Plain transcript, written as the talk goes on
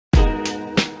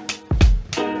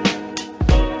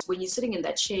when you're sitting in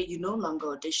that chair, you're no longer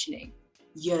auditioning.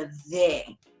 You're there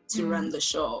to run the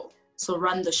show. So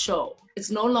run the show. It's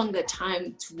no longer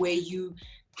time to where you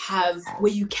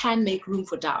can make room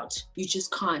for doubt. You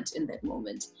just can't in that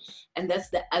moment. And that's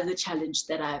the other challenge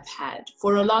that I've had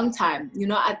for a long time. You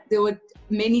know, there were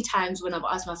many times when I've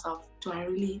asked myself, should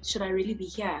I really be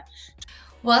here?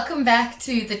 Welcome back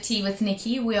to The Tea with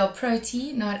Nikki. We are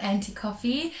pro-tea, not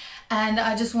anti-coffee. And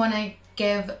I just want to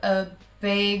give a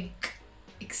big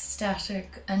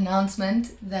ecstatic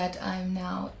announcement that I'm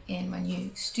now in my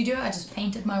new studio. I just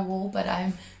painted my wall, but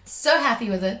I'm so happy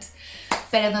with it.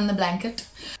 Better than the blanket.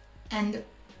 And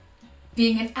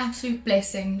being an absolute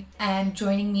blessing and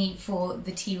joining me for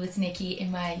The Tea with Nikki in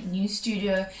my new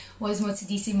studio was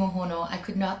Motshidisi Mohono. I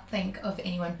could not think of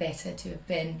anyone better to have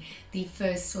been the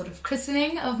first sort of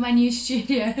christening of my new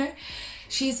studio.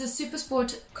 She's a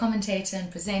SuperSports commentator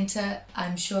and presenter.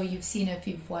 I'm sure you've seen her if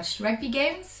you've watched rugby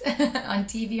games on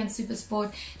TV on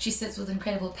SuperSports. She sits with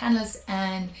incredible panelists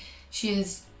and she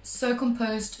is so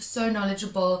composed, so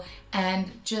knowledgeable, and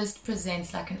just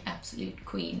presents like an absolute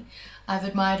queen. I've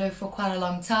admired her for quite a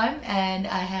long time and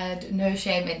I had no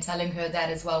shame in telling her that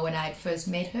as well when I had first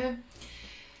met her.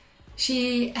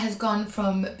 She has gone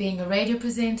from being a radio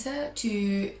presenter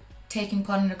to taking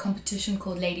part in a competition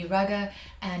called Lady Rugby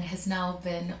and has now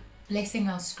been blessing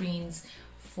our screens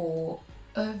for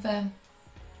over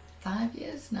 5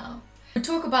 years now. We'll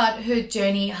talk about her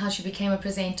journey, how she became a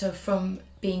presenter from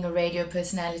being a radio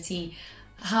personality,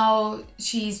 how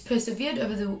she's persevered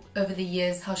over the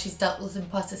years, how she's dealt with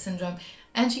imposter syndrome,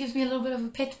 and she gives me a little bit of a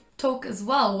pep talk as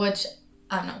well, which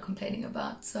I'm not complaining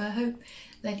about. So I hope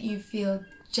that you feel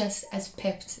just as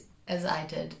pepped as I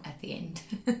did at the end.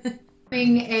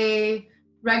 Being a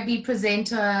rugby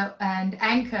presenter and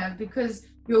anchor, because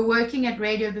you were working at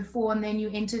radio before and then you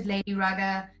entered Lady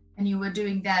Rugby and you were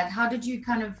doing that. How did you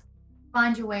kind of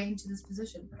find your way into this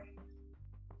position?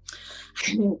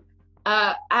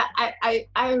 I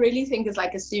really think it's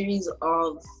like a series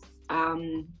of,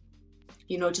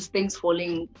 just things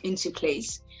falling into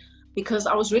place, because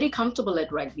I was really comfortable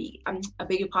at rugby. I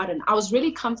beg your pardon. I was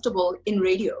really comfortable in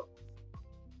radio.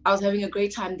 I was having a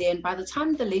great time there. And by the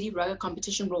time the Lady Rugby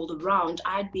competition rolled around,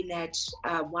 I had been at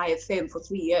YFM for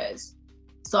 3 years.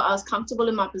 So I was comfortable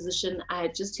in my position. I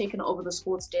had just taken over the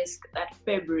sports desk that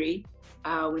February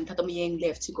when Takamiyeng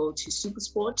left to go to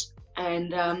SuperSports.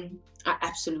 And I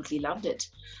absolutely loved it.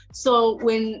 So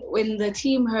when the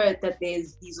team heard that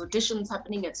there's these auditions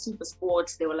happening at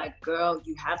SuperSports, they were like, girl,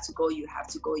 you have to go, you have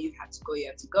to go, you have to go, you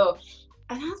have to go.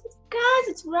 And I was like, guys,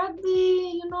 it's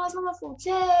rugby, it's not my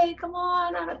forte, come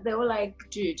on. And they were like,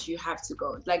 dude, you have to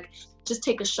go. Like, just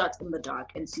take a shot in the dark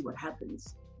and see what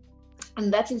happens.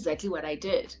 And that's exactly what I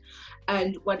did.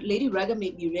 And what Lady Rugby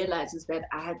made me realize is that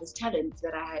I had this talent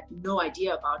that I had no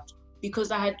idea about,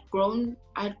 because I had grown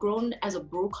as a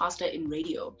broadcaster in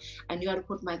radio. I knew how to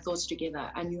put my thoughts together.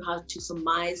 I knew how to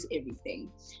surmise everything.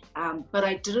 But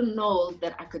I didn't know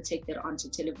that I could take that onto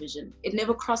television. It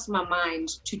never crossed my mind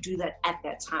to do that at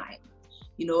that time.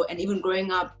 And even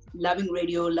growing up, loving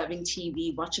radio, loving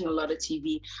TV, watching a lot of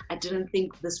TV, I didn't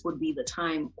think this would be the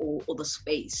time or the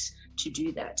space to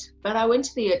do that. But I went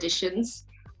to the auditions.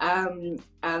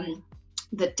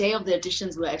 The day of the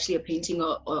auditions, we were actually painting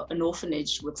an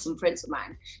orphanage with some friends of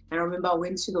mine. And I remember I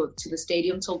went to the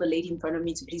stadium, told the lady in front of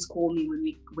me to please call me when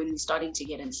we're starting to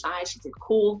get inside. She said,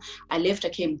 cool. I left, I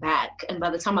came back. And by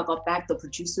the time I got back, the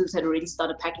producers had already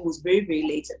started packing. It was very, very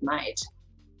late at night.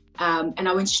 And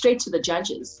I went straight to the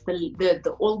judges.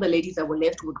 All the ladies that were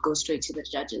left would go straight to the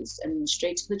judges and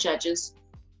straight to the judges.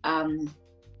 And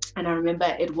I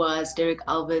remember it was Derek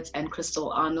Albert and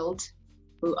Crystal Arnold,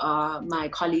 who are my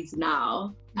colleagues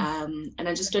now. And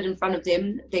I just stood in front of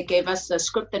them. They gave us a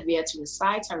script that we had to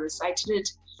recite. I recited it.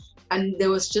 And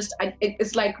there was just,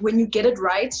 it's like when you get it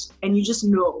right and you just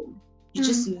know,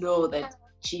 that,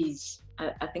 geez,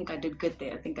 I think I did good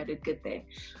there.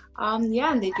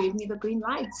 And they gave me the green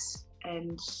lights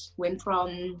and went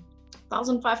from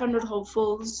 1,500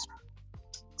 hopefuls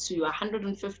to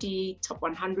 150, top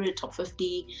 100, top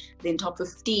 50, then top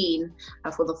 15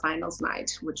 for the finals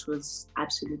night, which was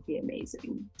absolutely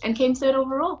amazing, and came third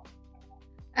overall.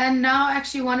 And now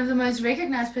actually one of the most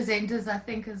recognized presenters, I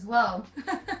think, as well.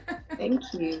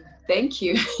 Thank you.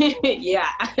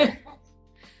 Yeah.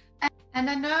 And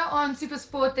I know on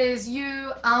SuperSport there's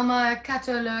you, Alma,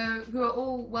 Katolo, who are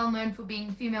all well known for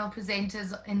being female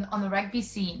presenters on the rugby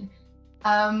scene.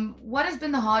 What has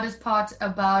been the hardest part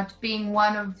about being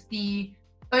one of the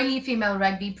only female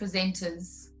rugby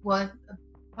presenters,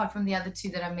 apart from the other two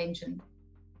that I mentioned?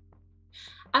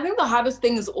 I think the hardest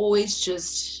thing is always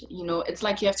just, it's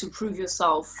like you have to prove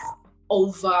yourself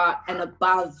over and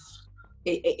above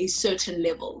a certain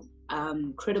level.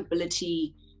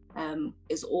 Credibility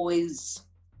is always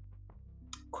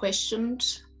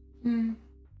questioned.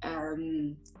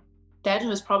 That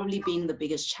has probably been the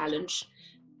biggest challenge.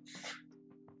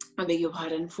 I beg your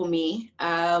pardon, for me.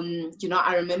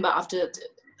 I remember after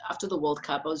the World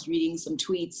Cup, I was reading some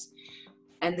tweets,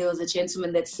 and there was a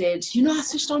gentleman that said, I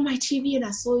switched on my TV and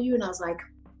I saw you, and I was like,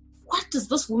 what does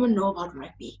this woman know about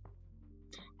rugby?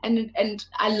 And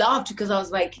I laughed, because I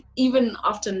was like, even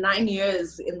after 9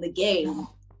 years in the game,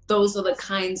 those are the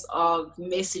kinds of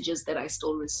messages that I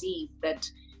still receive, that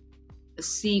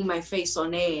seeing my face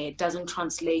on air doesn't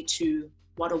translate to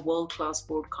what a world-class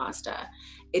broadcaster.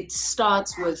 It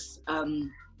starts with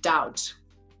doubt.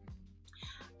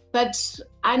 But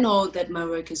I know that my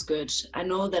work is good. I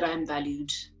know that I'm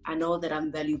valued. I know that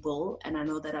I'm valuable, and I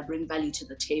know that I bring value to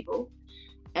the table.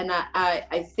 And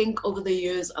I think over the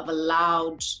years, I've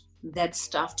allowed that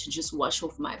stuff to just wash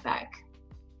off my back,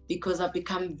 because I've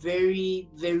become very,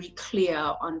 very clear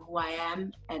on who I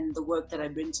am and the work that I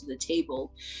bring to the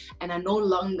table. And I no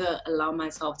longer allow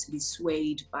myself to be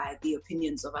swayed by the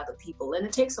opinions of other people. And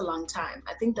it takes a long time.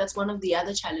 I think that's one of the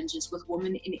other challenges with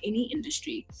women in any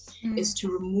industry, is to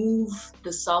remove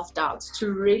the self-doubt,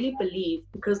 to really believe,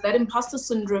 because that imposter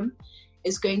syndrome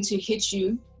is going to hit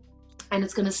you, and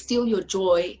it's going to steal your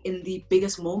joy in the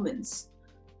biggest moments.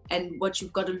 And what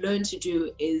you've got to learn to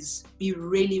do is be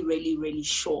really, really, really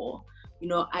sure.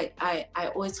 I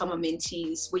always tell my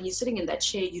mentees, when you're sitting in that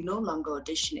chair, you're no longer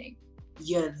auditioning.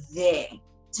 You're there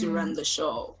to run the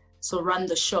show. So run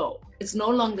the show. It's no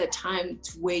longer time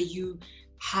where you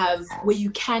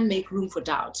can make room for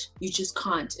doubt. You just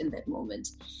can't in that moment.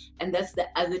 And that's the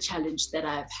other challenge that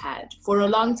I've had for a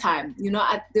long time.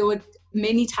 There were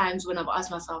many times when I've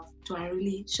asked myself,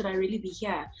 should I really be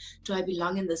here? Do I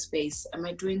belong in this space? Am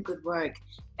I doing good work?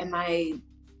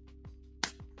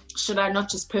 Should I not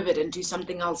just pivot and do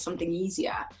something else, something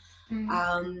easier?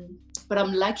 But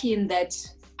I'm lucky in that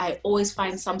I always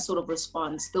find some sort of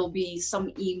response. There'll be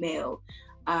some email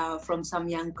from some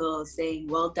young girl saying,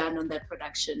 well done on that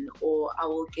production, or I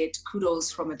will get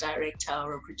kudos from a director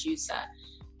or a producer.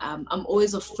 I'm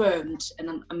always affirmed,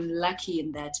 and I'm lucky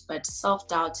in that. But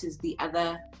self-doubt is the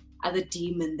other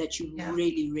demon that you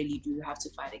really, really do have to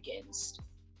fight against.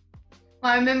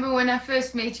 Well, I remember when I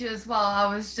first met you as well,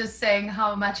 I was just saying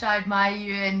how much I admire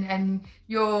you and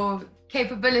your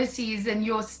capabilities and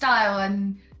your style.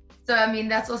 And so, I mean,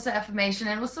 that's also affirmation.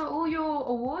 And also all your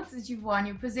awards that you've won,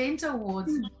 your presenter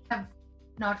awards, have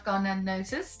not gone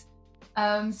unnoticed.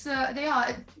 So they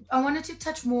are. I wanted to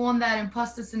touch more on that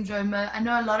imposter syndrome. I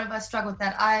know a lot of us struggle with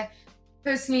that. I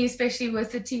personally, especially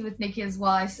with the Tea with Nikki as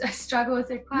well, I struggle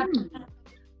with it quite a lot.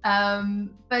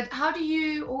 But how do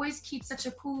you always keep such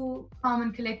a cool, calm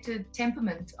and collected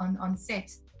temperament on set,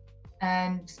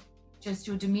 and just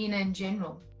your demeanor in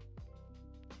general?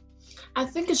 I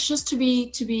think it's just to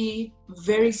be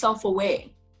very self-aware,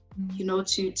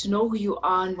 to know who you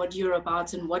are and what you're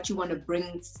about and what you want to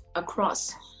bring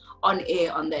across on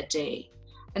air on that day.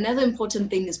 Another important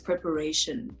thing is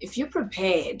preparation. If you're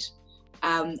prepared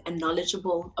and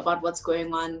knowledgeable about what's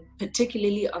going on,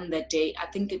 particularly on that day, I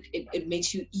think it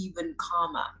makes you even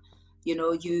calmer.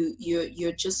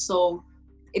 You're just so,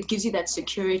 it gives you that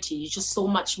security. You're just so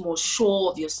much more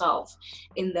sure of yourself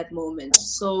in that moment.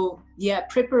 So yeah,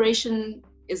 preparation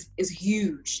is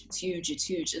huge. It's huge.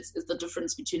 It's the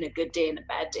difference between a good day and a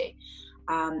bad day.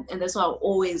 And that's why I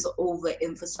always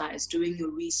overemphasize doing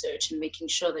your research and making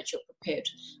sure that you're prepared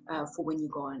for when you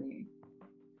go on air.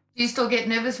 Do you still get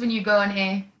nervous when you go on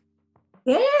air?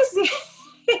 Yes.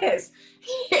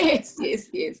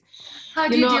 How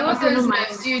do you deal with those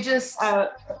nerves? Do you just...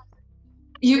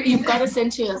 You've got to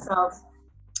center yourself,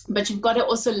 but you've got to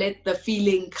also let the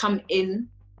feeling come in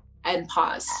and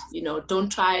pass.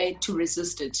 Don't try to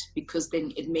resist it, because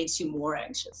then it makes you more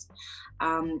anxious.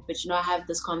 But I have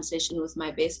this conversation with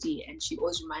my bestie, and she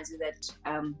always reminds me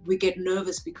that we get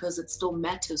nervous because it still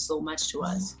matters so much to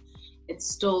us. It's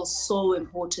still so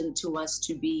important to us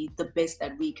to be the best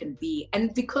that we can be.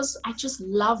 And because I just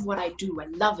love what I do, I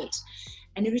love it.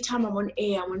 And every time I'm on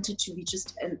air, I want it to be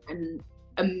just an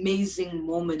amazing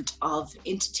moment of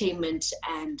entertainment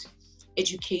and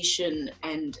education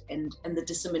and the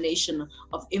dissemination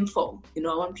of info.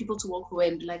 I want people to walk away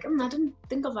and be like, I didn't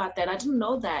think about that. I didn't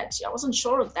know that. I wasn't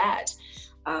sure of that.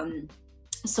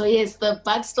 So yes, the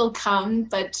bugs still come,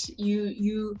 but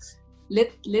you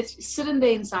let sit in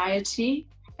the anxiety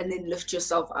and then lift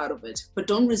yourself out of it. But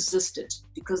don't resist it,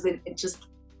 because then it just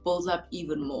builds up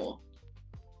even more.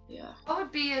 Yeah. What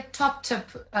would be a top tip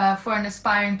for an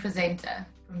aspiring presenter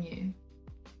from you?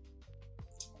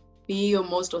 be your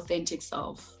most authentic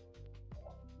self,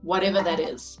 whatever that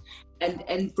is,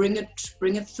 and bring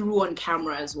it through on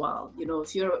camera as well. You know,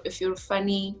 if you're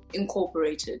funny,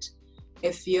 incorporate it.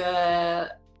 If you're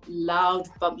loud,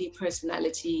 bubbly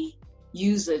personality,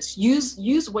 use it.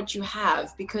 Use what you have,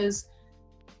 because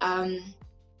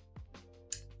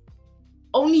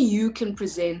only you can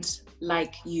present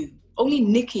like you. Only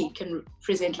Nikki can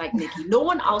present like Nikki. No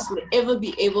one else will ever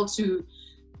be able to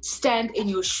stand in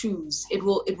your shoes. It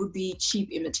would be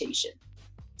cheap imitation.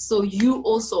 So you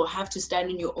also have to stand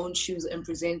in your own shoes and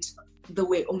present the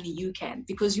way only you can,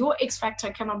 because your X factor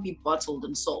cannot be bottled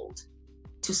and sold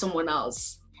to someone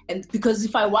else. And because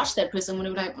if I watch that person, I'm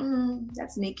gonna be like,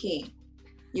 that's Nikki.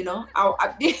 You know,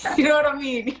 you know what I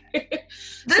mean?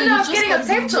 So I'm getting a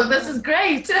pep talk. This is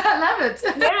great. I love it.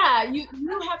 Yeah, you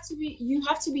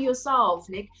have to be yourself,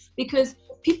 Nick, because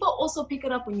people also pick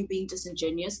it up when you're being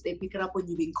disingenuous. They pick it up when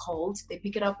you're being cold. They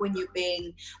pick it up when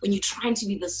you're trying to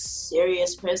be the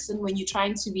serious person, when you're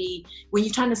trying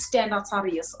to stand outside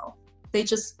of yourself.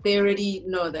 They already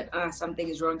know that something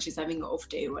is wrong. She's having an off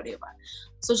day or whatever.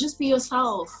 So just be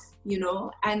yourself. You know,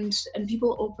 and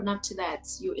people open up to that.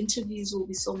 Your interviews will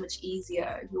be so much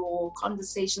easier. Your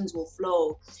conversations will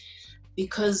flow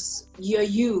because you're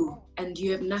you and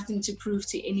you have nothing to prove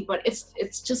to anybody.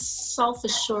 It's just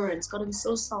self-assurance. Got to be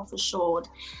so self-assured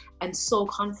and so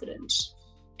confident,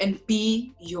 and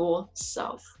be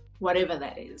yourself, whatever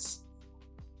that is.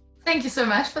 Thank you so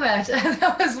much for that.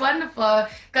 That was wonderful.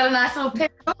 Got a nice little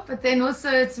pep talk, but then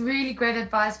also it's really great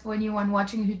advice for anyone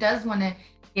watching who does want to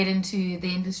get into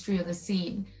the industry or the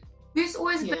scene. Who's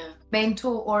always been a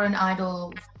mentor or an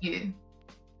idol for you?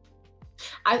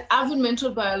 I've been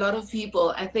mentored by a lot of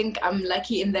people. I think I'm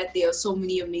lucky in that there are so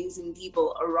many amazing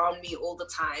people around me all the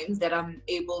time that I'm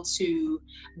able to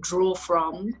draw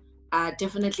from.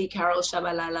 Definitely Carol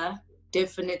Shabalala,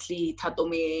 definitely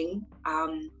Tatomeng,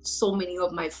 so many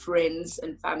of my friends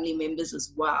and family members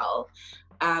as well.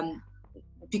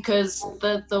 Because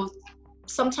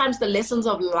sometimes the lessons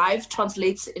of life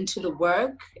translates into the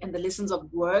work, and the lessons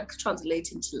of work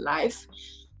translate into life.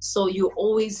 So you're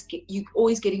always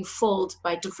getting filled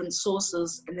by different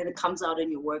sources, and then it comes out in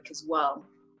your work as well.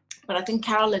 But I think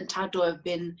Carol and Tato have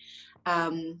been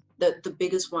the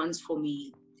biggest ones for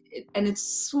me. And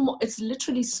it's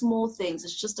literally small things.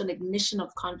 It's just an ignition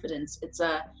of confidence. It's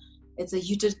a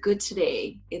you did good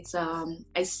today. It's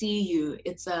I see you.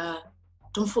 It's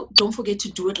don't forget to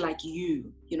do it like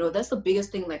you. You know, that's the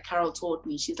biggest thing that Carol taught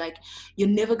me. She's like, you're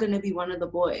never going to be one of the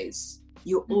boys.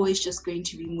 You're always just going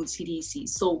to be Motshidisi.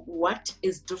 So what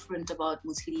is different about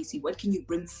Motshidisi? What can you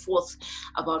bring forth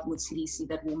about Motshidisi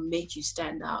that will make you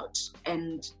stand out?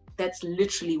 And that's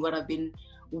literally what I've been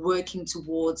working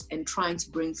towards and trying to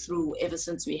bring through ever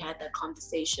since we had that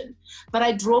conversation. But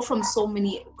I draw from so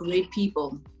many great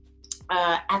people.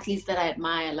 Athletes that I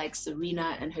admire, like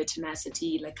Serena and her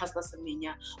tenacity, like Caster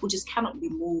Semenya, who just cannot be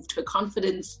moved. Her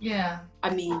confidence. Yeah. I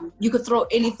mean, you could throw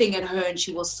anything at her and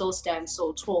she will still stand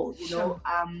so tall, you know.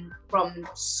 From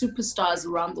superstars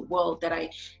around the world that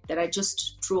I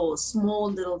just draw small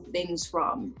little things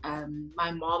from.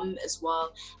 My mom as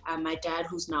well, my dad,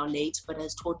 who's now late, but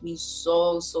has taught me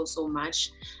so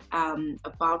much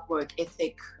about work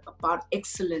ethic, about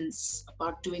excellence,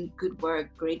 about doing good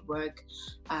work, great work,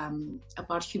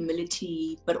 about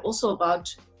humility, but also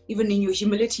about, even in your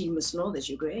humility, you must know that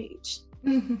you're great.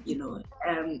 You know,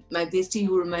 my bestie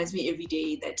who reminds me every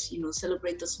day that, you know,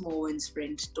 celebrate the small wins,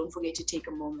 friend. Don't forget to take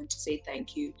a moment to say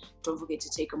thank you. Don't forget to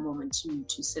take a moment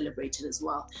to celebrate it as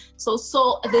well.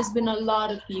 So there's been a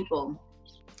lot of people.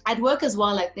 At work as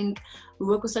well, I think we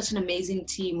work with such an amazing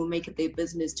team who make it their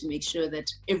business to make sure that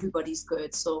everybody's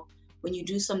good. So when you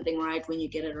do something right, when you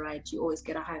get it right, you always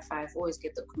get a high five, always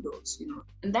get the kudos, you know.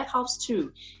 And that helps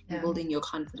too in building your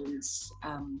confidence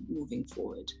moving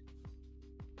forward.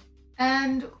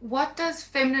 And what does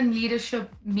feminine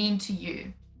leadership mean to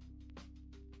you?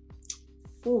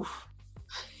 Oof.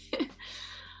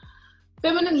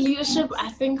 Feminine leadership, I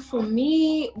think for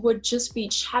me, would just be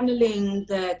channeling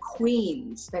the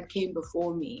queens that came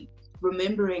before me,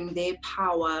 remembering their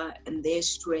power and their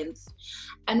strength,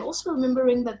 and also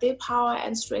remembering that their power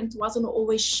and strength wasn't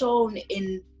always shown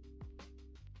in,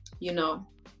 you know,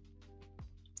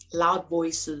 loud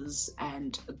voices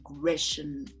and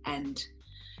aggression, and,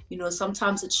 you know,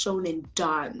 sometimes it's shown in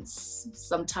dance,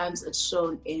 sometimes it's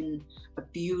shown in a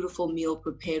beautiful meal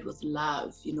prepared with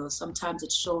love, you know, sometimes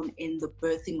it's shown in the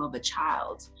birthing of a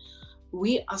child.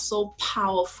 We are so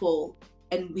powerful,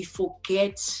 and we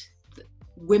forget,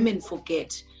 women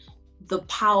forget the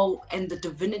power and the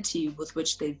divinity with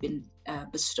which they've been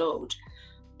bestowed.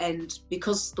 And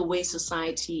because the way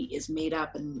society is made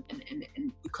up and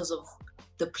because of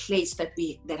the place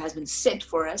that has been set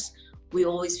for us, we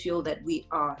always feel that we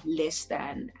are less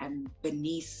than and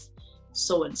beneath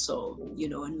so and so, you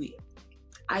know. And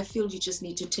I feel you just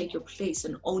need to take your place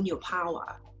and own your power,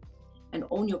 and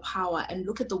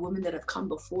look at the women that have come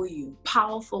before you,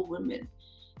 powerful women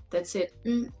that said,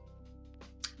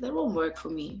 that won't work for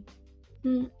me.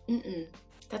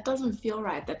 That doesn't feel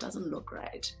right. That doesn't look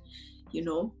right, you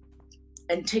know,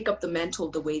 and take up the mantle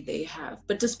the way they have.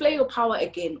 But display your power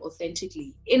again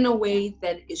authentically, in a way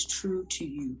that is true to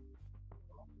you.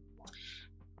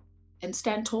 And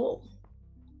stand tall.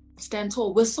 Stand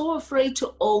tall. We're so afraid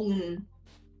to own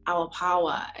our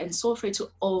power and so afraid to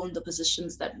own the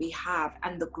positions that we have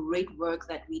and the great work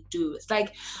that we do. It's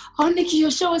like, oh, Nikki,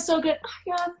 your show is so good. Oh,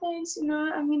 yeah, thanks. You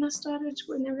know, I mean, I started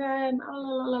whenever I am. Oh,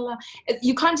 la, la, la, la.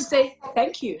 You can't just say,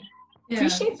 thank you. Yeah.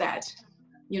 Appreciate that.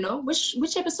 You know,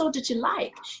 which episode did you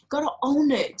like? You gotta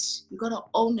own it. You gotta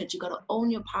own it. You gotta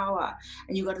own your power,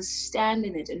 and you gotta stand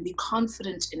in it and be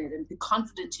confident in it and be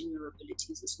confident in your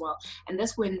abilities as well. And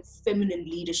that's when feminine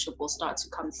leadership will start to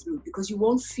come through, because you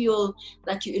won't feel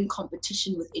like you're in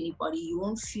competition with anybody. You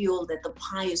won't feel that the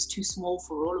pie is too small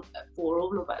for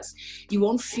all of us. You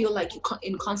won't feel like you're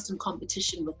in constant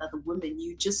competition with other women.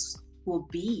 You just will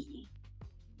be.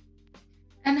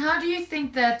 And how do you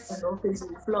think that all things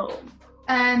will flow?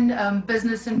 And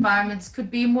business environments could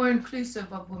be more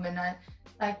inclusive of women?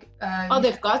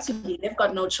 They've got to be. They've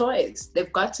got no choice.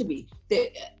 They've got to be.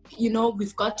 You know,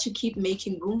 we've got to keep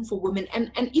making room for women.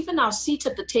 And even our seat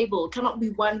at the table cannot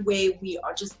be one where we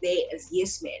are just there as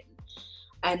yes men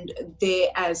and there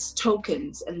as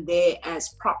tokens and there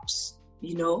as props.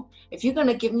 You know, if you're going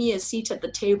to give me a seat at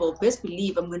the table, best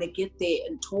believe I'm going to get there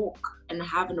and talk and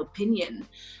have an opinion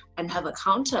and have a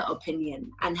counter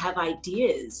opinion and have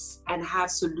ideas and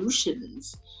have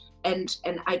solutions. And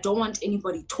I don't want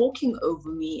anybody talking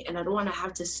over me, and I don't want to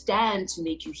have to stand to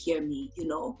make you hear me, you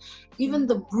know. Even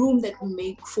the room that we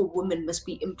make for women must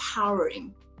be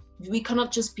empowering. We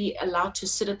cannot just be allowed to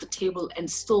sit at the table and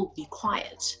still be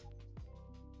quiet.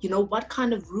 You know, what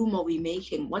kind of room are we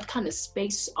making? What kind of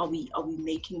space are we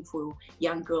making for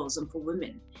young girls and for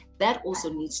women? That also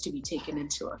needs to be taken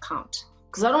into account.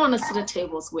 Because I don't want to sit at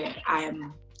tables where I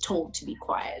am told to be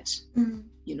quiet.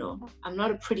 You know, I'm not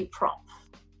a pretty prop.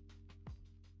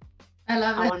 I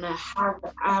love it.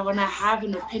 I want to have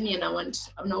an opinion. I want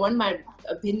my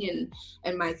opinion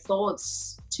and my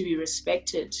thoughts to be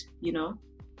respected, you know.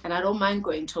 And I don't mind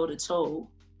going toe to toe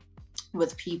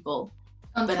with people.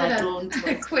 But I don't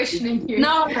questioning you.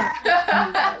 No. You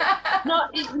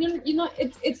know,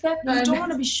 it's that you don't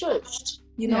want to be shushed.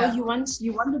 You know, you want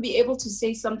to be able to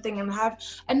say something and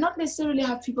not necessarily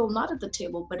have people not at the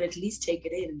table, but at least take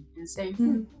it in and say,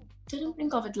 didn't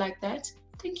think of it like that.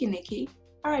 Thank you, Nikki.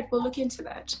 All right, we'll look into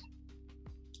that.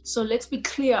 So let's be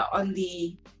clear on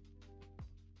the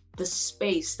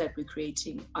space that we're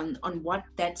creating, on what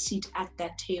that seat at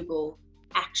that table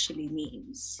actually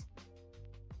means.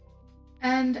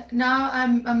 And now I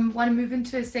want to move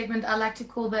into a segment I like to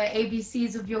call the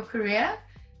ABCs of your career.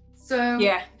 So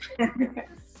yeah.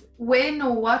 When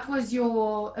or what was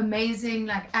your amazing,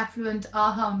 like, affluent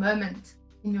aha moment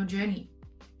in your journey?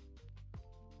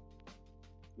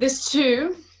 There's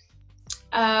two.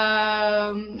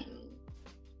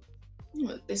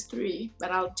 There's three,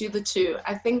 but I'll do the two.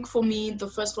 I think for me, the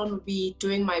first one would be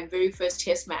doing my very first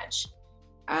test match.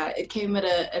 It came at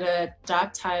a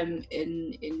dark time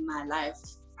in my life.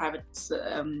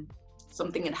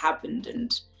 Something had happened,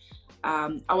 and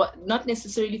I was not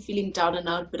necessarily feeling down and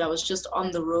out, but I was just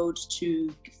on the road to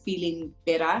feeling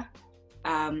better.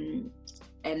 And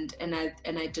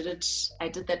I did it. I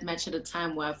did that match at a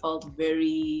time where I felt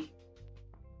very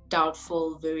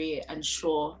doubtful, very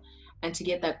unsure, and to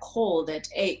get that call that,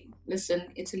 hey, listen,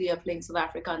 Italy are playing South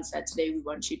Africa on Saturday. We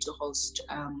want you to host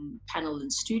panel in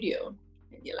studio.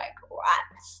 And you're like, what?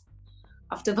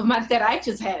 After the month that I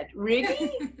just had,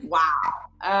 really?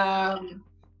 Wow.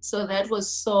 So that was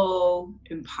so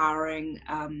empowering.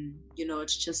 You know,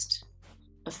 it's just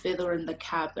a feather in the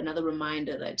cap, another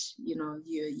reminder that, you know,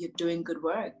 you're doing good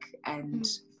work, and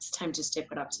it's time to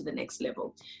step it up to the next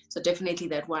level. So definitely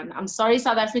that one. I'm sorry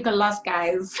South Africa lost,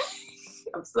 guys.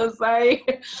 I'm so sorry.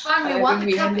 Fine, we won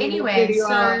the cup anyway. So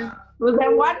it was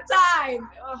that one time.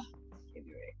 Oh,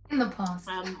 anyway. In the past.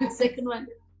 The second one.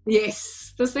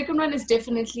 Yes, the second one is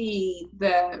definitely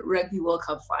the Rugby World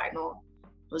Cup final.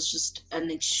 It was just an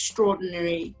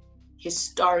extraordinary,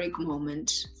 historic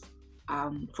moment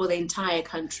for the entire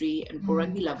country and for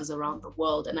rugby lovers around the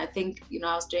world. And I think, you know,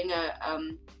 I was doing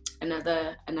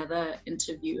another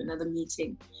interview, another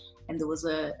meeting, and there was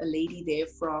a lady there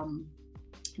from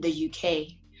the UK,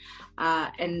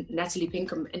 and Natalie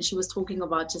Pinkham, and she was talking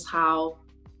about just how,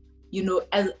 you know,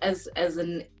 as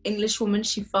an English woman,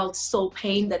 she felt so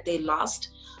pained that they lost,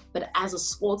 but as a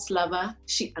sports lover,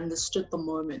 she understood the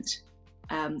moment,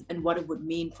 and what it would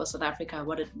mean for South Africa,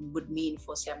 what it would mean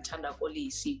for Siamtanda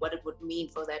Kolisi, what it would mean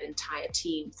for that entire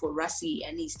team, for Rassie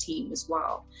and his team as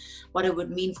well, what it would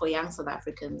mean for young South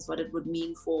Africans, what it would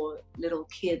mean for little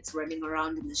kids running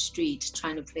around in the street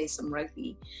trying to play some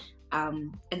rugby.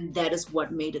 And that is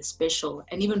what made it special.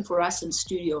 And even for us in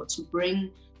studio, to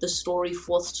bring the story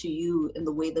forth to you in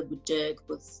the way that we did,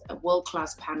 with a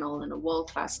world-class panel and a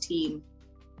world-class team,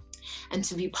 and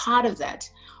to be part of that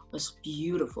was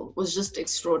beautiful. It was just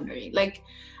extraordinary. Like,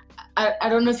 I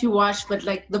don't know if you watched, but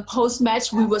like the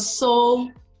post-match, we were so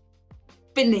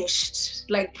finished.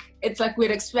 Like, it's like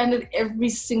we'd expended every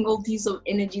single piece of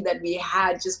energy that we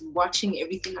had just watching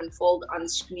everything unfold on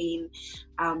screen.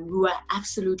 We were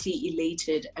absolutely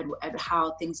elated at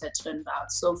how things had turned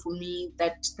out. So for me,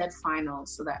 that final,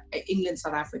 so that England,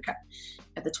 South Africa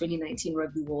at the 2019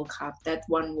 Rugby World Cup, that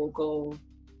one will go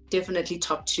definitely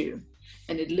top 2.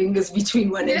 And it lingers between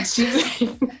 1 and 2.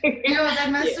 That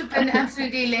must have been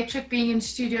absolutely electric being in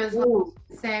studio as well.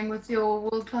 Same with your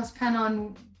world-class panel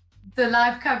and the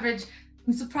live coverage.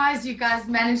 I'm surprised you guys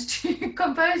managed to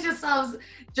compose yourselves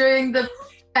during the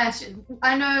match.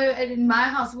 I know in my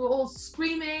house we're all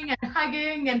screaming and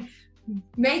hugging and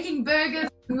making burgers.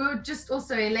 We were just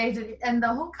also elated, and the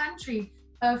whole country.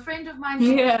 A friend of mine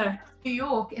in New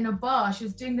York in a bar, she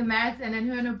was doing the marathon, and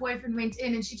her and her boyfriend went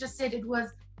in, and she just said it was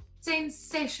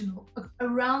sensational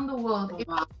around the world. It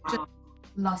just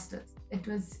lost it. It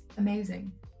was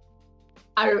amazing.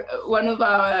 One of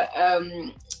our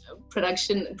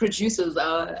production producers,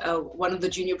 one of the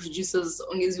junior producers,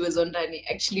 Ongeziwe Zondani,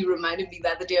 actually reminded me the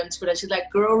other day on Twitter. She's like,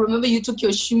 "Girl, remember you took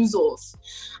your shoes off?"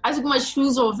 I took my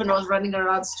shoes off and I was running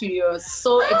around studio. I was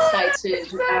so excited.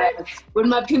 When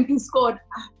my pimpy scored,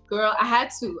 girl, I had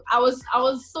to.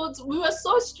 We were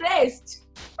so stressed.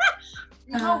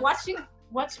 You know, watching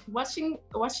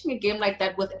a game like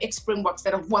that with ex-Springboks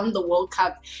that have won the World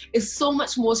Cup is so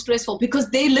much more stressful, because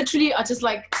they literally are just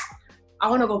like, I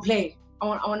want to go play. I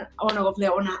want to go play. I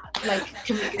want to, like,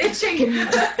 itching.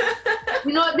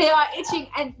 You know, they are itching,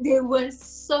 and they were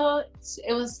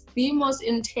it was the most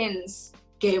intense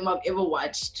game I've ever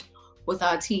watched with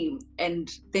our team, and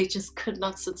they just could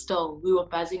not sit still. We were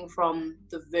buzzing from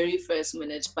the very first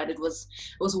minute, but it was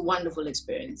a wonderful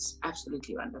experience.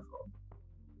 Absolutely wonderful.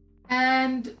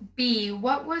 And B,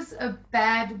 what was a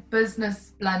bad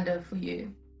business blunder for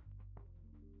you?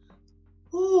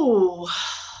 Ooh,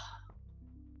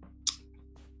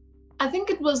 I think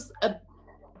it was a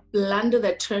blunder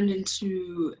that turned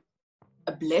into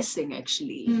a blessing,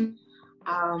 actually.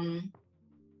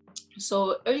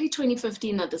 So early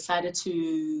 2015, I decided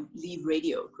to leave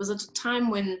radio. It was at a time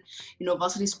when, you know,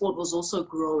 varsity sport was also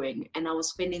growing, and I was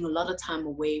spending a lot of time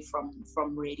away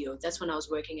from radio. That's when I was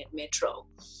working at Metro.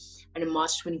 And in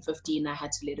March 2015, I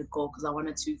had to let it go because I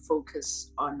wanted to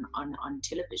focus on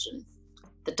television.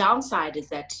 The downside is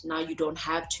that now you don't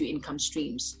have 2 income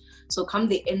streams. So come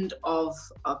the end of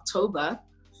October,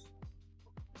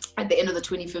 at the end of the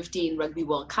 2015 Rugby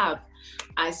World Cup,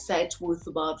 I sat with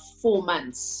about 4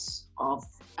 months of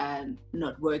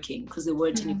not working because there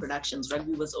weren't any productions.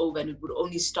 Rugby was over, and it would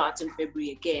only start in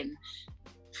February again.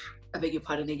 I beg your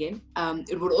pardon again.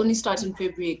 It would only start in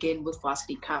February again with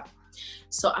Varsity Cup.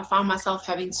 So I found myself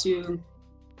having to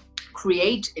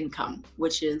create income,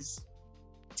 which is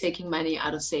taking money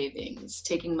out of savings,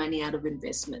 taking money out of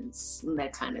investments, and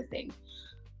that kind of thing.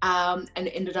 And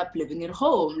ended up living at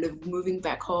home, moving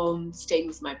back home, staying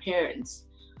with my parents.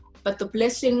 But the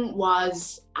blessing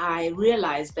was I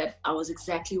realized that I was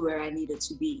exactly where I needed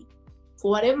to be.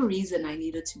 For whatever reason, I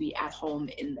needed to be at home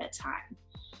in that time.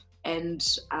 And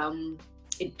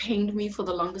it pained me for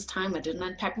the longest time. I didn't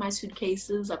unpack my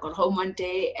suitcases. I got home one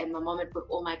day and my mom had put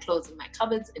all my clothes in my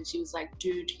cupboards, and she was like,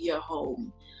 "Dude, you're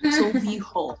home. So be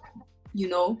home. You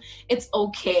know, it's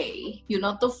okay. You're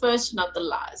not the first, not the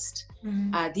last.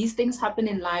 These things happen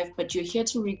in life, but you're here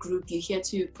to regroup. You're here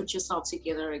to put yourself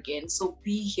together again. So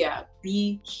be here,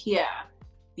 be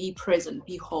present,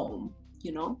 be home,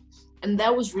 you know?" And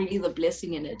that was really the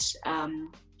blessing in it.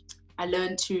 I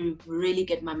learned to really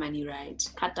get my money right,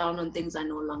 cut down on things I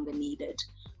no longer needed,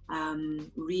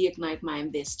 reignite my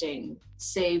investing,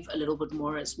 save a little bit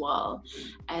more as well.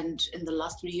 And in the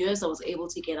last 3 years, I was able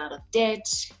to get out of debt,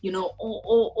 you know,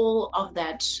 all of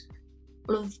that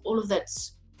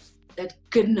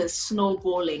goodness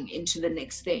snowballing into the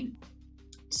next thing.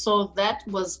 So that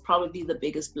was probably the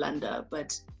biggest blunder,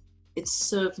 but it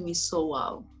served me so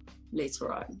well.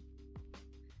 later on.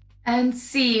 And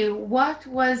C, what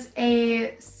was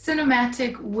a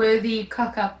cinematic worthy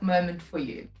cock-up moment for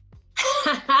you?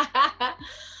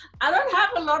 I don't have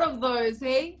a lot of those,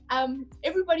 hey?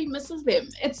 Everybody misses them.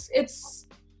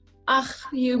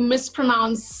 You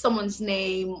mispronounce someone's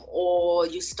name or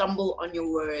you stumble on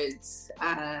your words.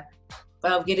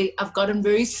 But I've gotten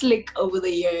very slick over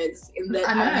the years in that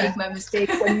I make my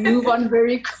mistakes and move on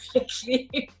very quickly.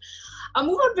 I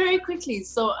move on very quickly,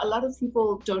 so a lot of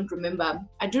people don't remember.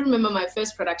 I do remember my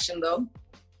first production though,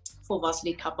 for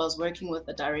Varsity Cup. I was working with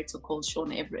a director called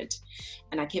Sean Everett,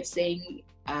 and I kept saying,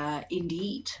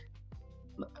 indeed,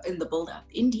 in the build-up.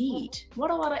 Indeed.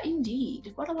 What about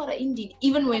indeed? What about indeed?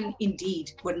 Even when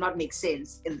indeed would not make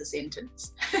sense in the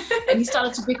sentence. And he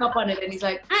started to pick up on it and he's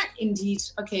like, indeed.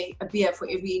 Okay, a beer for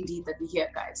every indeed that we hear,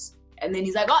 guys. And then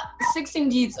he's like, 6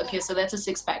 indeeds. Okay, so that's a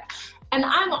 6-pack. And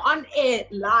I'm on air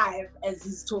live as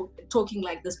he's talking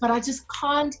like this, but I just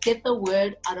can't get the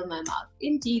word out of my mouth.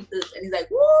 Indeed this. And he's like,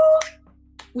 woo!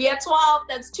 We are 12.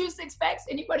 That's 2 6-packs.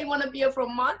 Anybody want a beer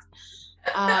from Mott?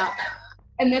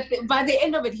 And by the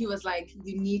end of it, he was like,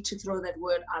 you need to throw that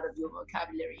word out of your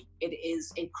vocabulary. It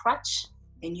is a crutch,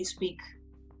 and you speak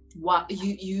what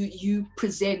you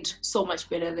present so much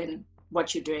better than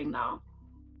what you're doing now.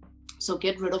 So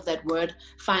get rid of that word,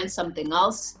 find something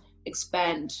else,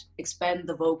 expand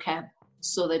the vocab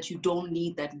so that you don't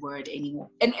need that word anymore.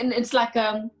 And it's like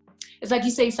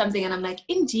you say something and I'm like,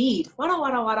 indeed, what.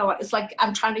 It's like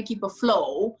I'm trying to keep a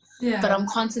flow, but I'm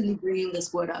constantly bringing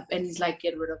this word up. And he's like,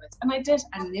 get rid of it. And I did.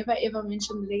 I never ever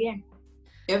mentioned it again.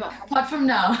 Ever. Apart from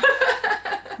now.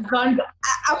 Gone.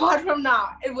 Apart from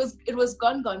now, it was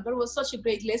gone. But it was such a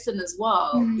great lesson as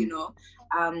well, you know.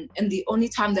 And the only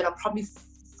time that I probably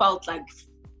felt like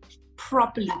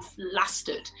properly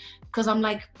flustered, because I'm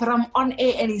like, but I'm on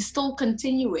air and he's still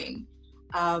continuing.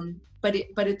 But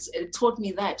it taught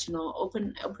me that, you know,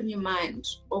 open your mind.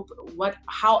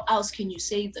 How else can you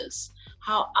say this?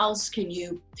 How else can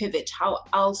you pivot? How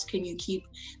else can you keep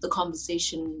the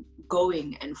conversation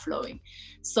going and flowing?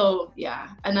 So yeah,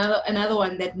 another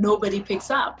one that nobody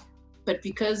picks up, but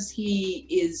because he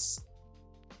is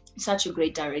such a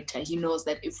great director, he knows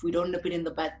that if we don't nip it in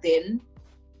the bud, then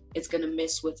it's gonna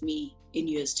mess with me in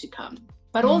years to come.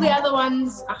 But all the other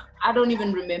ones, I don't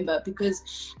even remember, because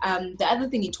the other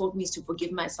thing he taught me is to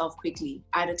forgive myself quickly.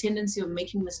 I had a tendency of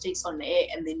making mistakes on the air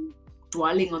and then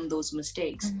dwelling on those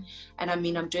mistakes. And I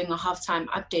mean, I'm doing a halftime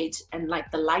update and like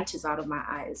the light is out of my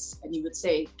eyes. And you would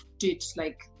say, dude,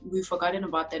 like we've forgotten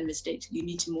about that mistake. You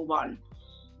need to move on.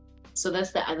 So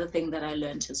that's the other thing that I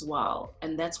learned as well.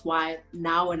 And that's why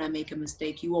now when I make a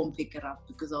mistake, you won't pick it up,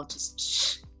 because I'll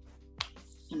just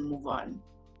and move on.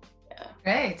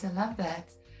 Great, I love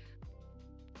that.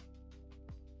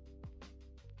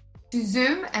 To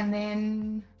zoom and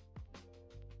then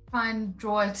try and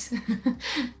draw it.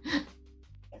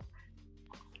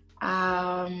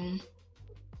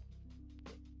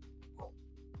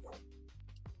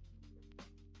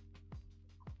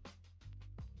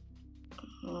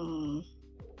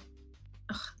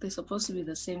 They're supposed to be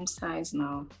the same size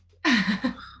now.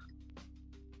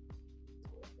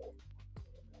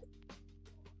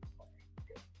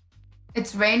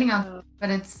 It's raining out, but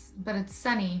it's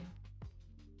sunny.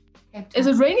 Is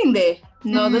it raining there?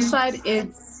 No, this side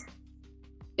it's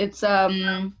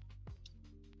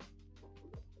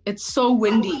so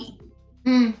windy.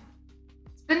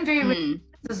 It's been very windy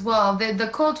as well. The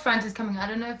cold front is coming. I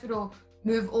don't know if it'll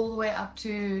move all the way up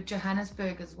to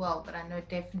Johannesburg as well, but I know it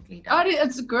definitely does.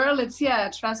 It's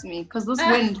here, trust me, because this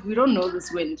wind, we don't know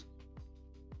this wind.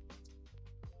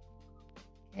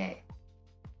 Okay.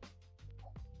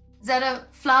 Is that a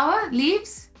flower?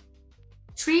 Leaves?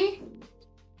 Tree?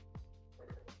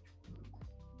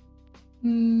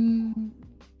 Can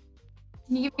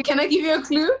I give you a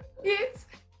clue? Yes.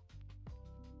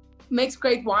 Makes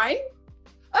great wine.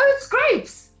 Oh, it's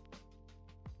grapes.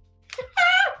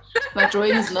 My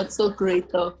drawing is not so great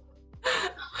though.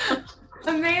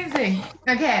 Amazing.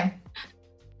 Okay.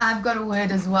 I've got a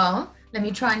word as well. Let me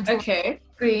try and draw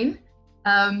green.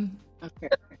 Okay.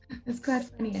 It's quite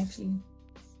funny actually.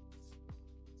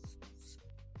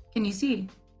 Can you see?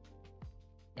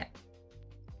 Yeah.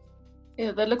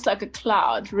 Yeah, that looks like a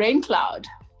cloud, rain cloud.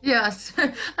 Yes.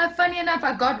 Funny enough,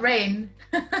 I got rain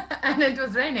and it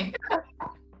was raining.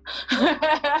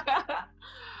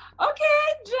 Okay,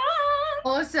 done.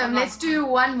 Awesome. Let's do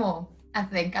one more, I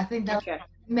think. I think that okay.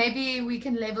 Maybe we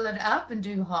can level it up and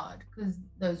do hard, because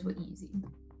those were easy.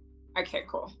 Okay,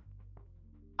 cool.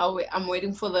 I'm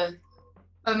waiting for the...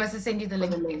 Oh, must have sent you the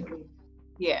link.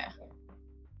 Yeah.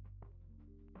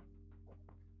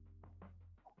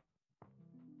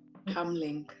 Come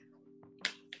link.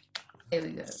 There we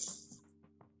go.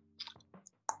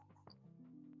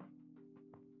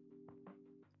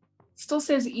 Still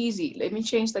says easy. Let me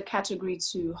change the category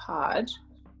to hard.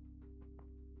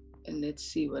 And let's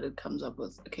see what it comes up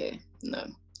with. Okay, no.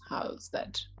 How is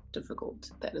that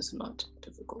difficult? That is not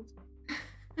difficult.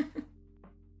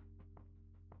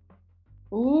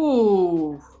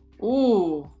 Ooh.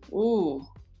 Ooh. Ooh.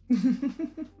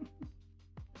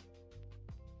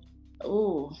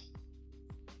 Ooh.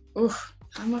 Oof.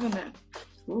 I'm not gonna.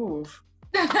 Oof.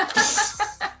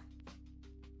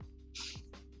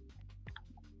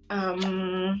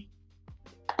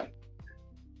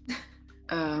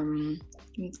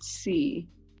 Let's see.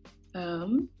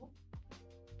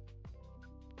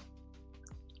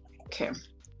 Okay,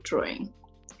 drawing.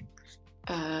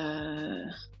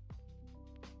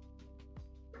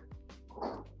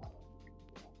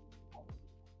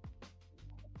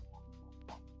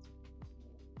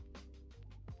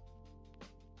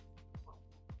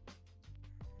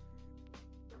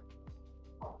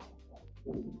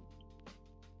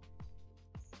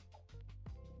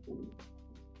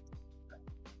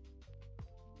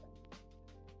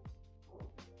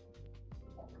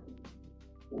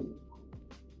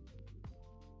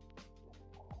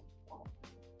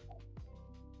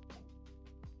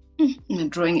 My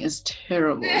drawing is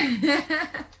terrible.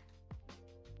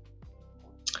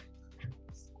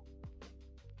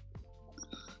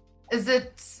 Is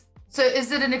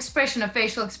it an expression, a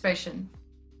facial expression?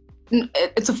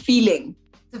 It's a feeling.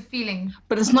 It's a feeling.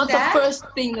 But it's not Sad? the first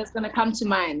thing that's going to come to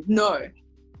mind. No.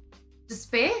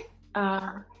 Despair?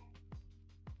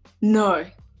 No.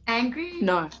 Angry?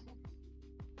 No.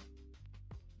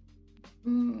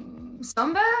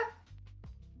 Somber?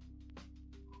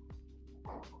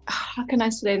 How can I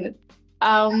say it?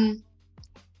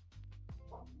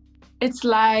 It's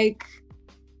like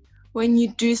when you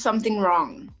do something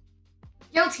wrong.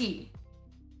 Guilty?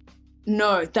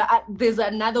 No, there's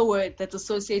another word that's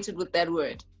associated with that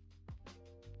word.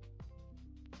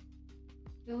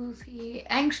 Guilty?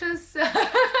 Anxious?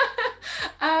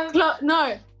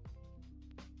 No.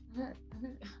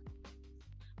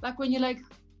 Like when you're like,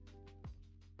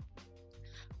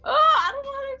 oh, I don't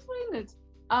know how to explain it.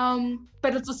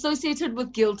 But it's associated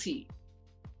with guilty.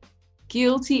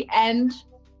 Guilty and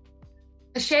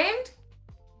Ashamed?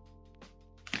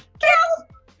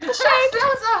 Ashamed. That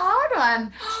was a hard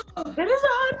one. That is a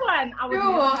hard one.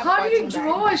 How do you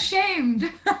draw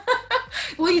ashamed?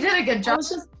 Well, you did a good job.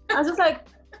 I was just like,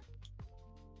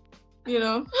 you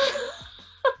know,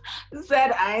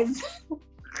 sad eyes.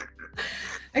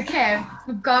 Okay,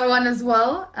 we've got one as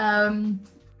well.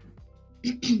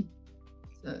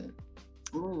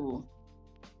 Ooh.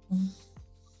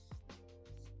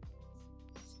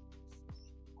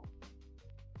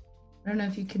 I don't know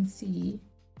if you can see.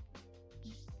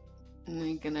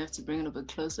 You're gonna have to bring it a bit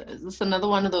closer. Is this another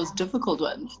one of those difficult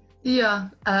ones? Yeah.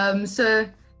 So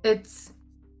it's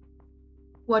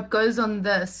what goes on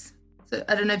this. So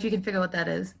I don't know if you can figure what that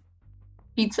is.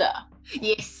 Pizza.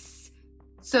 Yes.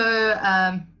 So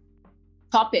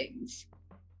Toppings.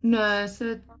 no.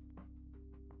 So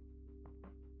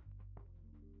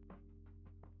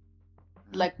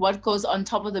Like what goes on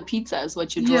top of the pizza is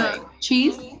what you're drawing. Yeah.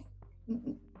 Cheese.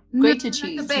 Grated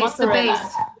cheese.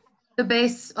 Mozzarella. The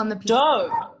base on the pizza.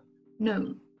 Dough.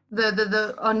 No.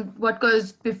 The on what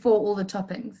goes before all the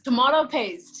toppings. Tomato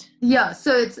paste. Yeah,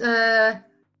 so it's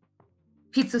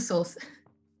pizza sauce.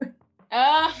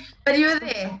 But you were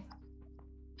there.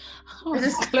 Oh,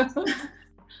 this close.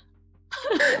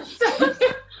 So,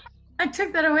 I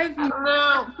took that away from you.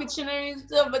 No, Pictionary is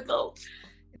difficult.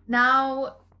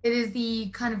 Now it is the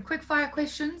kind of quick fire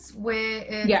questions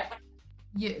where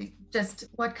you just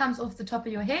what comes off the top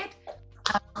of your head.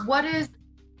 What is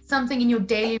something in your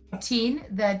daily routine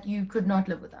that you could not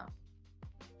live without?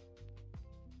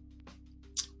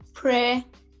 Prayer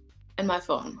and my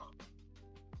phone.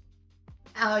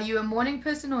 Are you a morning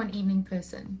person or an evening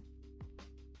person?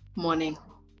 Morning.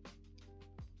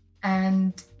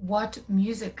 And what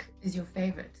music is your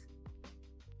favorite?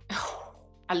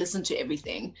 I listen to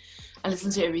everything.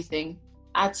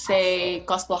 I'd say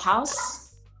gospel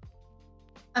house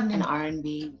and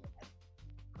R&B.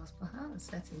 Gospel house,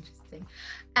 that's interesting.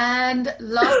 And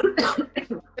last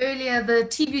earlier, the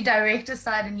TV director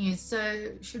side of news.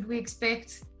 So should we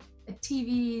expect a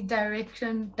TV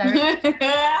direction? Yeah,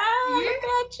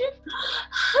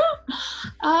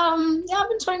 I've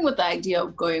been toying with the idea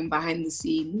of going behind the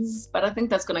scenes, but I think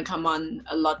that's going to come on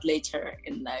a lot later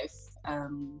in life.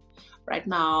 Right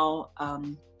now,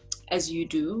 as you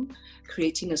do,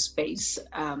 creating a space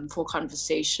for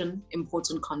conversation,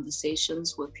 important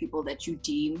conversations with people that you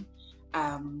deem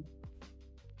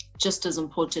just as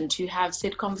important to have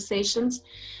said conversations.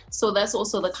 So that's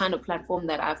also the kind of platform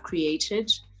that I've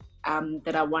created,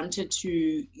 that I wanted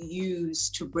to use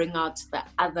to bring out the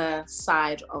other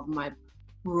side of my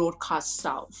broadcast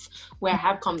self, where I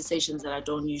have conversations that I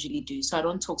don't usually do. So I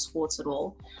don't talk sports at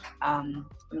all. I'm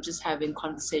just having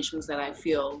conversations that I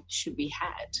feel should be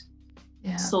had.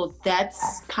 Yeah. So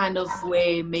that's kind of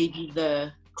where maybe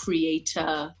the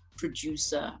creator,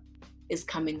 producer is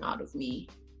coming out of me.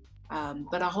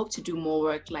 But I hope to do more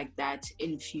work like that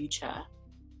in future.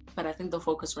 But I think the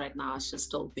focus right now is just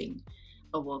still being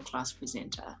a world-class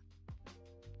presenter.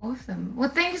 Awesome. Well,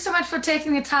 thank you so much for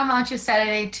taking the time out your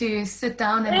Saturday to sit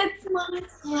down. And It's my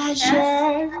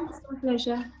pleasure. It's my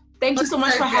pleasure. Thank you so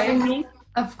much for having me.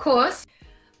 Of course.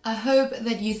 I hope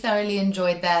that you thoroughly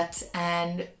enjoyed that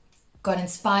and got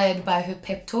inspired by her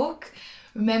pep talk.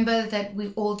 Remember that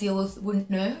we all deal with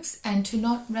nerves and to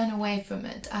not run away from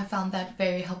it. I found that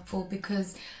very helpful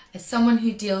because as someone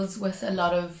who deals with a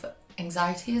lot of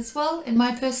anxiety as well in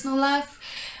my personal life,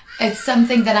 it's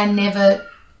something that I never...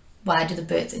 Why do the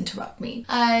birds interrupt me?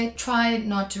 I try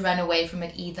not to run away from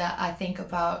it either. I think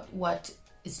about what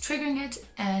is triggering it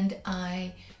and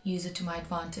I use it to my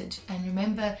advantage. And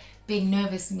remember, being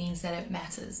nervous means that it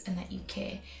matters and that you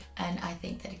care. And I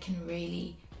think that it can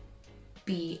really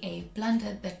be a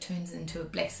blunder that turns into a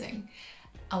blessing.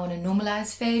 I want to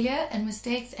normalize failure and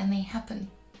mistakes, and they happen.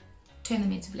 Turn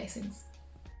them into blessings.